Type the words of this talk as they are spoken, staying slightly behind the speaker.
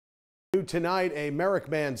Tonight, a Merrick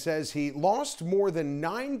man says he lost more than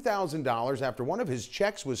 $9,000 after one of his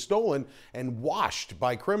checks was stolen and washed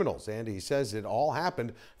by criminals. And he says it all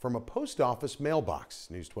happened from a post office mailbox.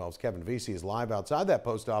 News 12's Kevin Vesey is live outside that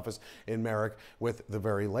post office in Merrick with the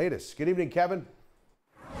very latest. Good evening, Kevin.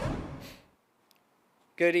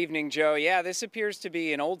 Good evening, Joe. Yeah, this appears to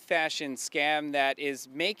be an old-fashioned scam that is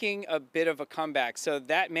making a bit of a comeback. So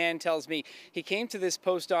that man tells me he came to this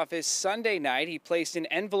post office Sunday night. He placed an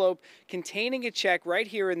envelope containing a check right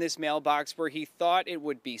here in this mailbox where he thought it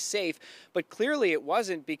would be safe. But clearly it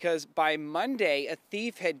wasn't, because by Monday, a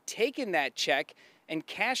thief had taken that check and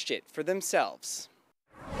cashed it for themselves.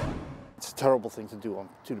 It's a terrible thing to do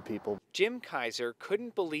to the people. Jim Kaiser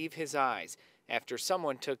couldn't believe his eyes after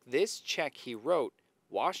someone took this check he wrote,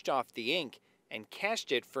 washed off the ink, and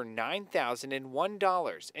cashed it for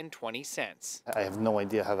 $9,001.20. I have no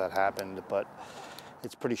idea how that happened, but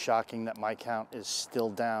it's pretty shocking that my account is still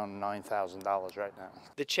down $9,000 right now.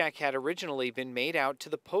 The check had originally been made out to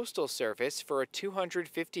the Postal Service for a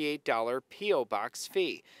 $258 P.O. Box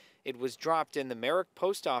fee. It was dropped in the Merrick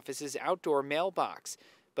Post Office's outdoor mailbox,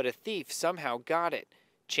 but a thief somehow got it,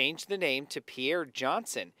 changed the name to Pierre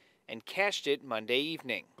Johnson, and cashed it Monday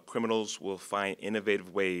evening. Criminals will find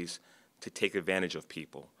innovative ways to take advantage of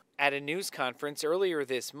people. At a news conference earlier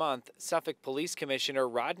this month, Suffolk Police Commissioner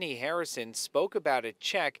Rodney spoke about a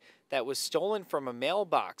check that was stolen from a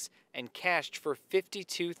mailbox and cashed for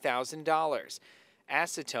 $52,000.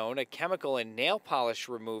 Acetone, a chemical in nail polish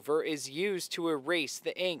remover, is used to erase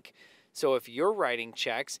the ink. So if you're writing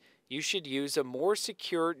checks, you should use a more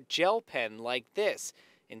secure gel pen like this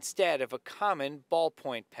instead of a common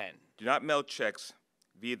ballpoint pen. Do not mail checks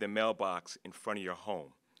via the mailbox in front of your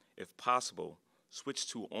home. If possible, switch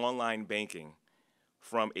to online banking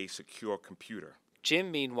from a secure computer.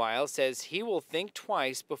 Jim, meanwhile, says he will think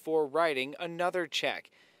twice before writing another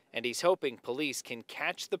check, and he's hoping police can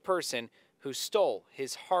catch the person who stole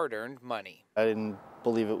his hard-earned money. I didn't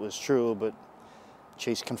believe it was true, but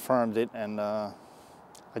Chase confirmed it, and I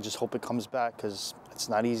just hope it comes back, because it's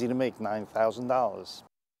not easy to make $9,000.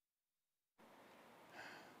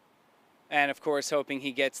 And of course, hoping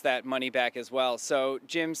he gets that money back as well. So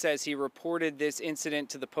Jim says he reported this incident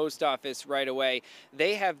to the post office right away.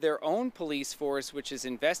 They have their own police force, which is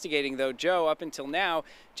investigating, though, Joe, up until now,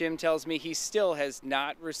 Jim tells me he still has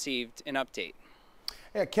not received an update.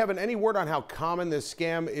 Yeah, Kevin, any word on how common this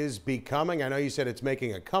scam is becoming? I know you said it's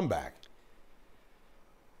making a comeback.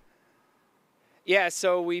 Yeah,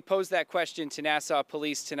 so we posed that question to Nassau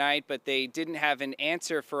Police tonight, but they didn't have an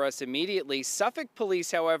answer for us immediately. Suffolk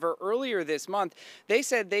Police, however, earlier this month, they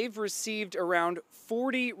said they've received around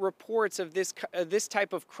 40 reports of this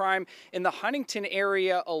type of crime in the Huntington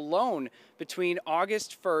area alone between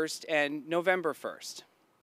August 1st and November 1st.